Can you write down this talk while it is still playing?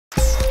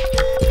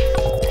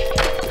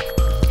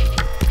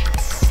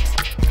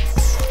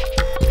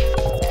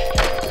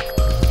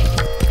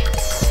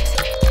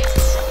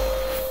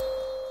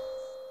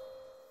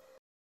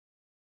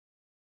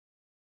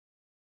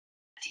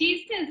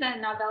the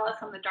novella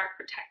from the Dark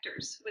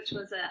Protectors, which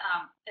was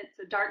it's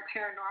a dark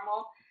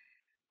paranormal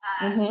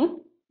Mm-hmm.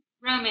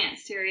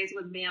 romance series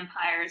with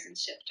vampires and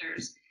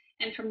shifters.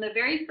 And from the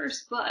very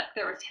first book,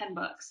 there were 10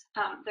 books.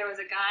 There was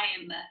a guy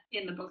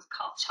in the books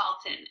called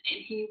Chalton,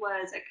 and he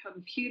was a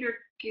computer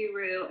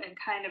guru and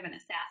kind of an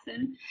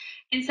assassin.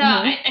 And so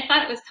Mm-hmm. I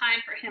thought it was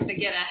time for him to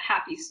get a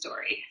happy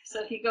story.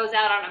 So he goes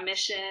out on a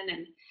mission,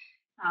 and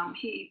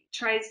he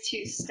tries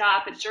to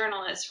stop a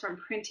journalist from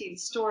printing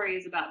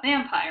stories about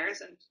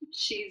vampires, and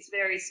she's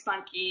very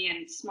spunky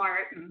and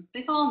smart, and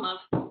they fall in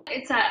love.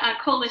 It's a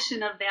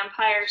coalition of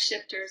vampire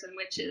shifters and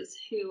witches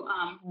who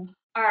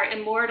are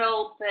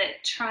immortal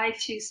but try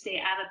to stay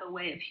out of the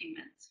way of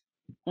humans,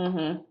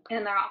 Mm-hmm.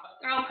 and they're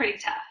all pretty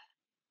tough.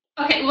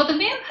 Okay, well, the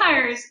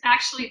vampires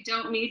actually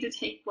don't need to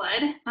take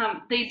blood.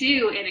 They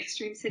do in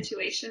extreme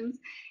situations,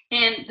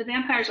 and the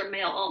vampires are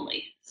male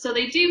only. So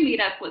they do meet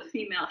up with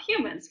female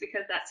humans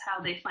because that's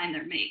how they find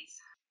their mates.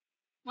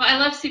 Well, I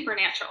love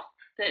Supernatural,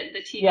 the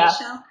TV Yes.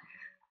 show.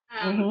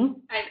 Mm-hmm.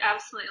 I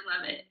absolutely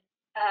love it.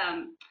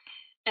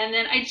 And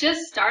then I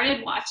just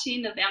started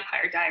watching The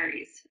Vampire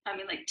Diaries. I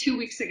mean, like 2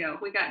 weeks ago,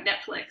 we got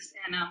Netflix,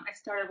 and I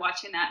started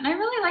watching that, and I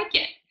really like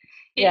it.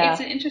 It's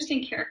Yeah. an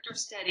interesting character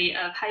study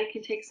of how you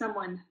can take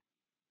someone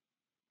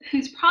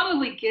who's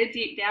probably good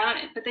deep down,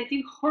 but they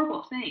do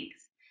horrible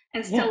things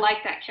and still Yeah.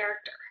 like that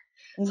character.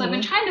 So I've been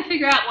Mm-hmm. trying to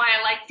figure out why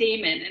I like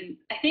Damon, and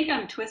I think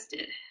I'm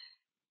twisted.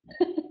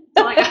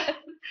 So like,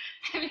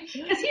 because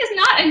he is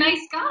not a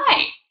nice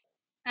guy.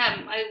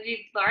 I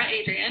read Laura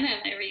Adrian,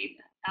 and I read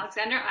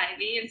Alexander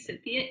Ivy and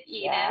Cynthia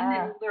Eden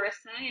Yeah. and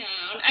Larissa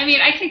Ione. I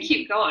mean, I could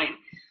keep going,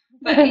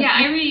 but yeah,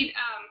 I read.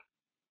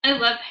 I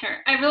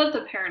love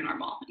the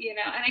paranormal, and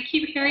I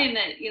keep hearing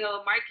that the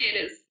market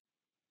is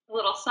a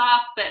little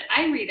soft, but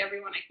I read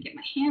everyone I can get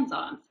my hands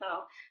on, so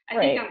I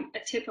think Right. I'm a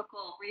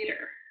typical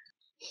reader.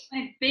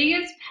 My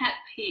biggest pet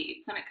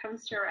peeve when it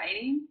comes to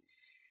writing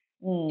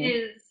Mm.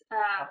 is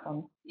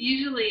Awesome.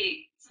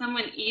 usually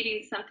someone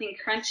eating something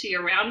crunchy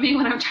around me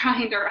when I'm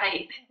trying to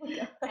write.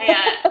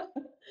 I,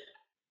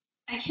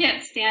 I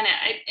can't stand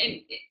it.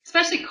 And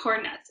especially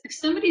corn nuts. If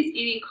somebody's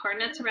eating corn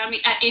nuts around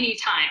me at any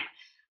time,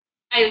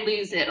 I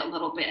lose it a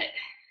little bit.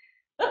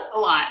 A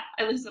lot.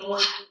 I lose it a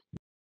lot.